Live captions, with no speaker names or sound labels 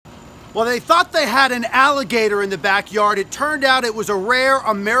Well, they thought they had an alligator in the backyard. It turned out it was a rare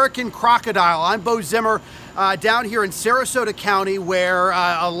American crocodile. I'm Bo Zimmer down here in Sarasota County, where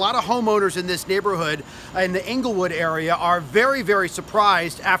a lot of homeowners in this neighborhood in the Englewood area are very, very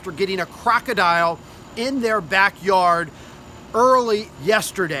surprised after getting a crocodile in their backyard early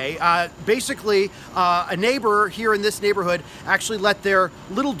yesterday. Basically, a neighbor here in this neighborhood actually let their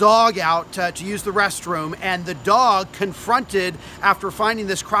little dog out to use the restroom, and the dog confronted after finding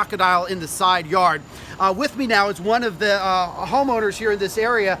this crocodile in the side yard. With me now is one of the homeowners here in this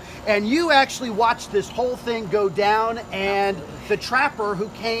area, and you actually watched this whole thing go down, and the trapper who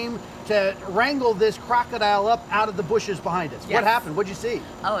came to wrangle this crocodile up out of the bushes behind us. Yes. What happened? What'd you see?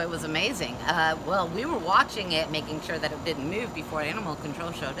 Oh, it was amazing. Well, we were watching it, making sure that it didn't move before animal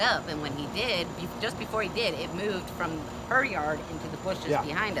control showed up. And when he did, just before he did, it moved from her yard into the bushes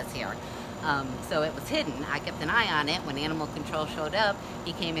behind us here. So it was hidden. I kept an eye on it. When animal control showed up,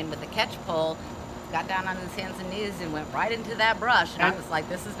 he came in with a catch pole, got down on his hands and knees and went right into that brush. And I was like,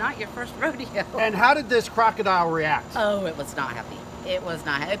 this is not your first rodeo. And how did this crocodile react? Oh, it was not happy. It was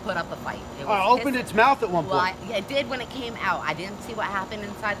not. It put up a fight. It opened its mouth at one point. Well, it did when it came out. I didn't see what happened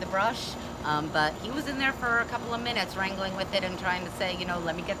inside the brush, but he was in there for a couple of minutes wrangling with it and trying to say, you know,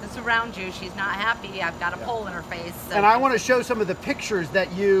 let me get this around you. She's not happy. I've got a pole in her face. So. And I want to show some of the pictures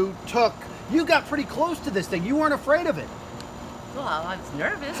that you took. You got pretty close to this thing. You weren't afraid of it. Well, I was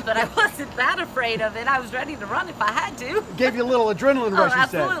nervous, but I wasn't that afraid of it. I was ready to run if I had to. Gave you a little adrenaline rush, you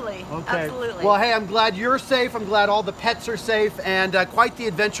said. Absolutely. Okay. Absolutely. Well, hey, I'm glad you're safe. I'm glad all the pets are safe, and quite the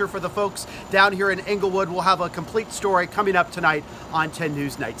adventure for the folks down here in Englewood. We'll have a complete story coming up tonight on 10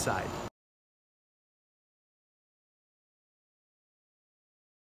 News Nightside.